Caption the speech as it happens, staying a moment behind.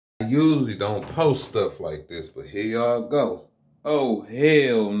I usually don't post stuff like this, but here y'all go. Oh,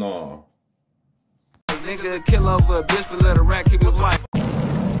 hell no. Nigga kill over a bitch but let a rat keep his wife.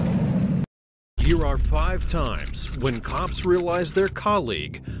 Here are 5 times when cops realized their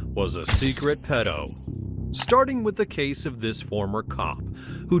colleague was a secret pedo. Starting with the case of this former cop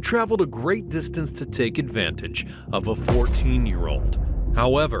who traveled a great distance to take advantage of a 14-year-old.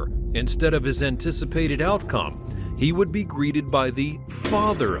 However, instead of his anticipated outcome, he would be greeted by the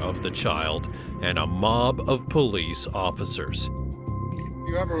father of the child and a mob of police officers.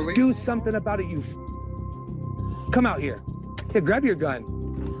 You ever release? Do something about it, you come out here. Here, grab your gun.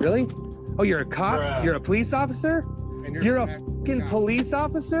 Really? Oh, you're a cop? Bruh. You're a police officer? And You're a fucking police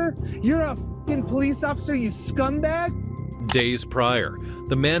officer? You're a fucking police officer, you scumbag? Days prior,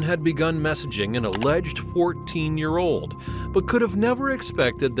 the man had begun messaging an alleged 14-year-old, but could have never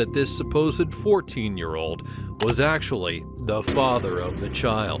expected that this supposed 14-year-old was actually the father of the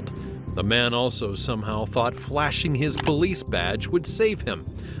child. The man also somehow thought flashing his police badge would save him,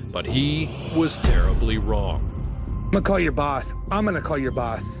 but he was terribly wrong. I'm gonna call your boss. I'm gonna call your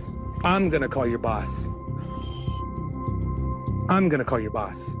boss. I'm gonna call your boss. I'm gonna call your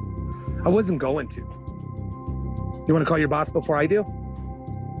boss. I wasn't going to. You wanna call your boss before I do?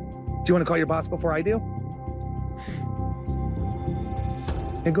 Do you wanna call your boss before I do?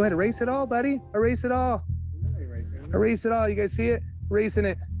 And go ahead, erase it all, buddy. Erase it all. Erase it all. You guys see it? Erasing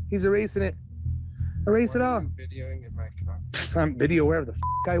it. He's erasing it. Erase it all. Videoing in my car. I'm video wherever the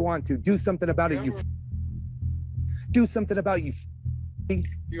I want to. Do something about it, you. Do something about you.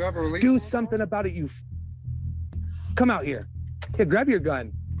 You ever release? Do something about it, you. Come out here. Here, grab your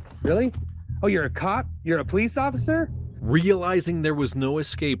gun. Really? Oh, you're a cop? You're a police officer? Realizing there was no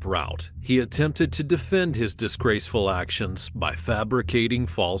escape route, he attempted to defend his disgraceful actions by fabricating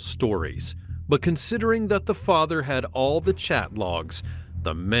false stories. But considering that the father had all the chat logs,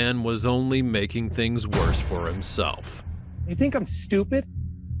 the man was only making things worse for himself. You think I'm stupid?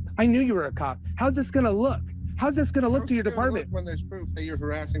 I knew you were a cop. How's this gonna look? How's this gonna look to your department? When there's proof that you're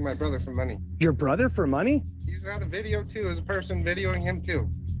harassing my brother for money. Your brother for money? He's got a video too. There's a person videoing him too.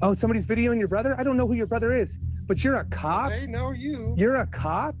 Oh, somebody's videoing your brother? I don't know who your brother is, but you're a cop? They know you. You're a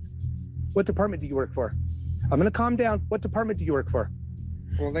cop? What department do you work for? I'm gonna calm down. What department do you work for?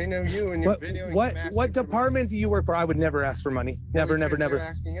 Well, they know you and you're videoing him. What department do you work for? I would never ask for money. Never, never, never.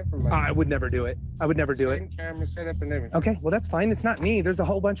 Asking him for money. I would never do it. I would never do it. Camera set up and everything. Okay, well, that's fine. It's not me. There's a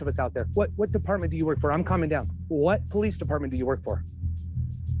whole bunch of us out there. What department do you work for? I'm calming down. What police department do you work for?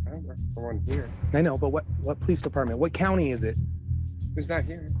 I don't work for one here. I know, but what police department? What county is it? It's not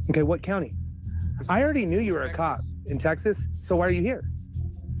here. Okay, what county? I already knew you were a cop in Texas, so why are you here?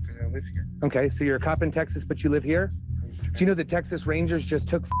 Because I live here. Okay, so you're a cop in Texas, but you live here? Do you know the Texas Rangers just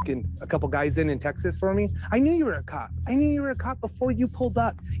took a couple guys in Texas for me? I knew you were a cop. I knew you were a cop before you pulled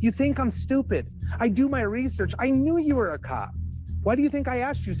up. You think I'm stupid. I do my research. I knew you were a cop. Why do you think I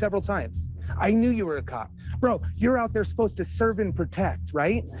asked you several times? I knew you were a cop. Bro, you're out there supposed to serve and protect,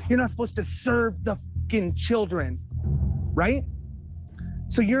 right? You're not supposed to serve the fucking children, right?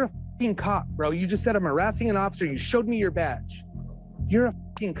 So you're a fucking cop, bro. You just said I'm harassing an officer. You showed me your badge. You're a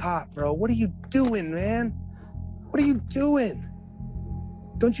fucking cop, bro. What are you doing, man? What are you doing?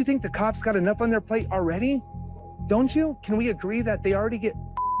 Don't you think the cops got enough on their plate already? Don't you? Can we agree that they already get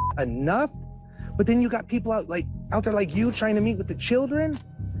enough? But then you got people out there like you trying to meet with the children?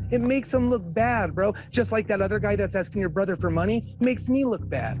 It makes them look bad, bro. Just like that other guy that's asking your brother for money makes me look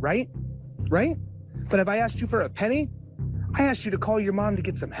bad, right? Right? But if I asked you for a penny, I asked you to call your mom to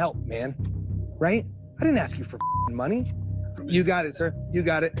get some help, man. Right? I didn't ask you for money. You got it, sir. You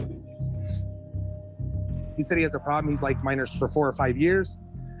got it. He said he has a problem. He's like minors for 4 or 5 years.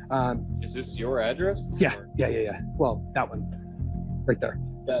 Is this your address? Yeah. Well, that one right there.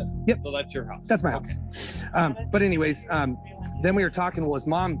 Yep. So that's your house. That's my house. But anyways, then we were talking, well, his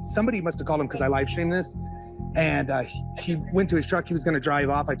mom, somebody must have called him because I live streamed this. And he went to his truck. He was going to drive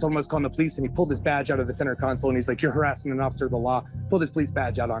off. I told him I was calling the police, and he pulled his badge out of the center console. And he's like, "You're harassing an officer of the law." Pulled his police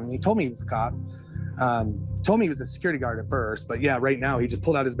badge out on me. He told me he was a cop. Told me he was a security guard at first, but yeah, right now he just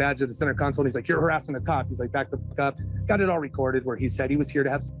pulled out his badge at the center console. And he's like, "You're harassing a cop." He's like, "Back the fuck up." Got it all recorded where he said he was here to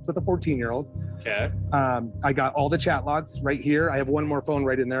have sex with a 14-year-old. Okay. I got all the chat logs right here. I have one more phone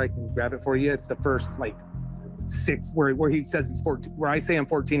right in there. I can grab it for you. It's the first like 6 where he says he's 14, where I say I'm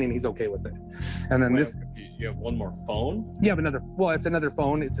 14 and he's okay with it. And then this. You have one more phone? You have another. Well, it's another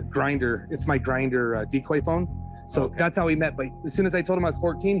phone. It's a Grinder. It's my Grinder decoy phone. So okay. That's how we met. But as soon as I told him I was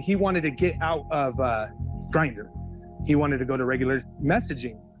 14, he wanted to get out of Grinder. He wanted to go to regular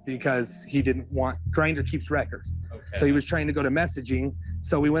messaging because he didn't want Grinder keeps records. Okay. So he was trying to go to messaging.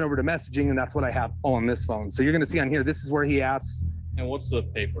 So we went over to messaging, and that's what I have on this phone. So you're going to see on here, this is where he asks And what's the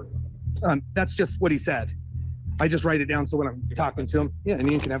paper? That's just what he said. I just write it down so when I'm talking to him, yeah,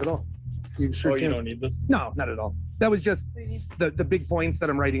 and Ian can have it all. You sure You can. don't need this? No, not at all. That was just the big points that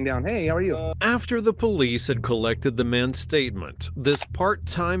I'm writing down. Hey, how are you? After the police had collected the man's statement, this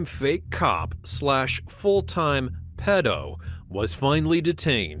part-time fake cop / full-time pedo was finally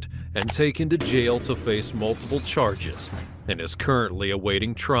detained and taken to jail to face multiple charges and is currently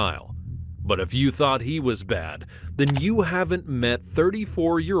awaiting trial. But if you thought he was bad, then you haven't met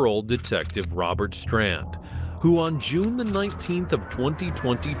 34-year-old Detective Robert Strand, who on June the 19th of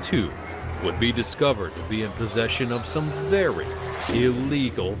 2022 would be discovered to be in possession of some very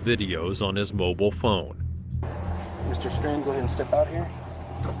illegal videos on his mobile phone. Mr. Strand, go ahead and step out here.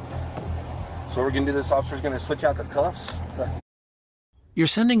 So we're gonna do this, officer's gonna switch out the cuffs. You're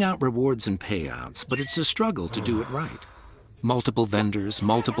sending out rewards and payouts, but it's a struggle to do it right. Multiple vendors,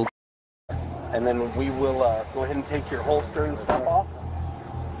 multiple... And then we will go ahead and take your holster and stuff off.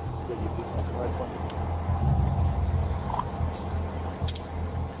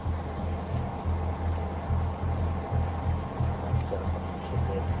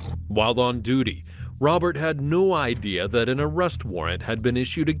 While on duty, Robert had no idea that an arrest warrant had been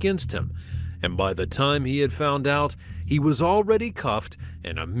issued against him, and by the time he had found out, he was already cuffed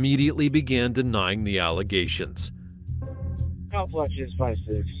and immediately began denying the allegations. How much is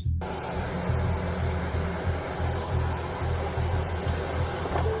 5'6"?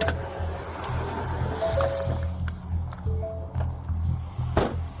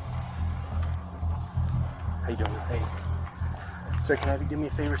 How you doing? Hey. Sir, can I have you do me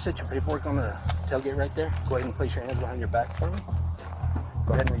a favor? Set your paperwork on the tailgate right there. Go ahead and place your hands behind your back for me.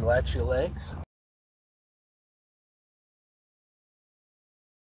 Go ahead and relax your legs.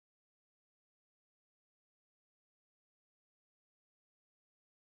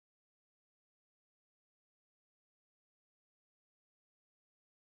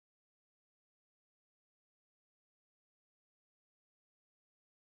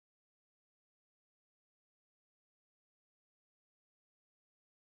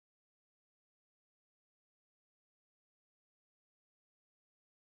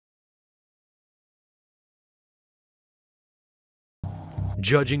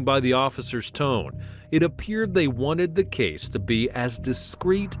 Judging by the officer's tone, it appeared they wanted the case to be as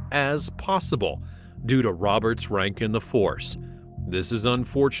discreet as possible due to Robert's rank in the force. This is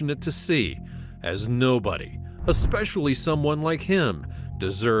unfortunate to see, as nobody, especially someone like him,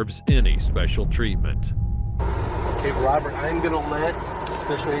 deserves any special treatment. Okay, Robert, I'm going to let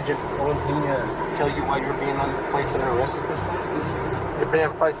Special Agent Owen Pena tell you why you're being placed under arrest at this time. You're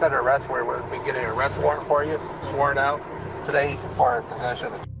being placed under arrest where we'll be getting an arrest warrant for you, sworn out today for possession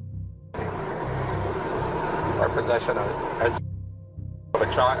of a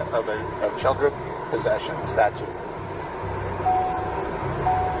child of children possession statute.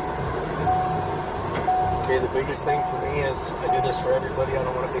 Okay, the biggest thing for me is I do this for everybody. I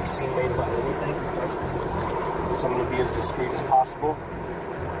don't want a big scene made about anything. So I'm going to be as discreet as possible.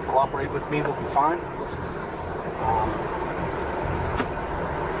 Cooperate with me, we'll be fine.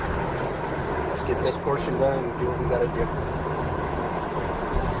 Let's get this portion done and do what we got to do.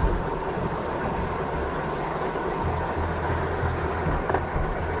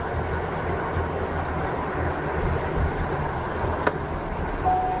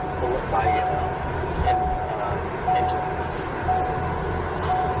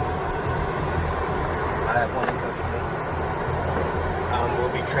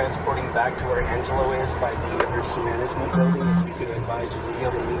 Transporting back to where Angelo is by the emergency management building. If you could advise you to be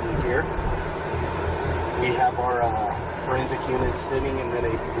able to meet me here. We have our forensic unit sitting and then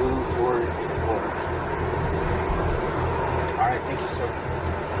a blue Ford Explorer. All right, thank you, sir.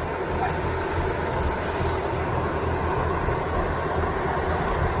 Bye.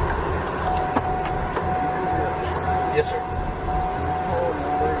 Yes, sir.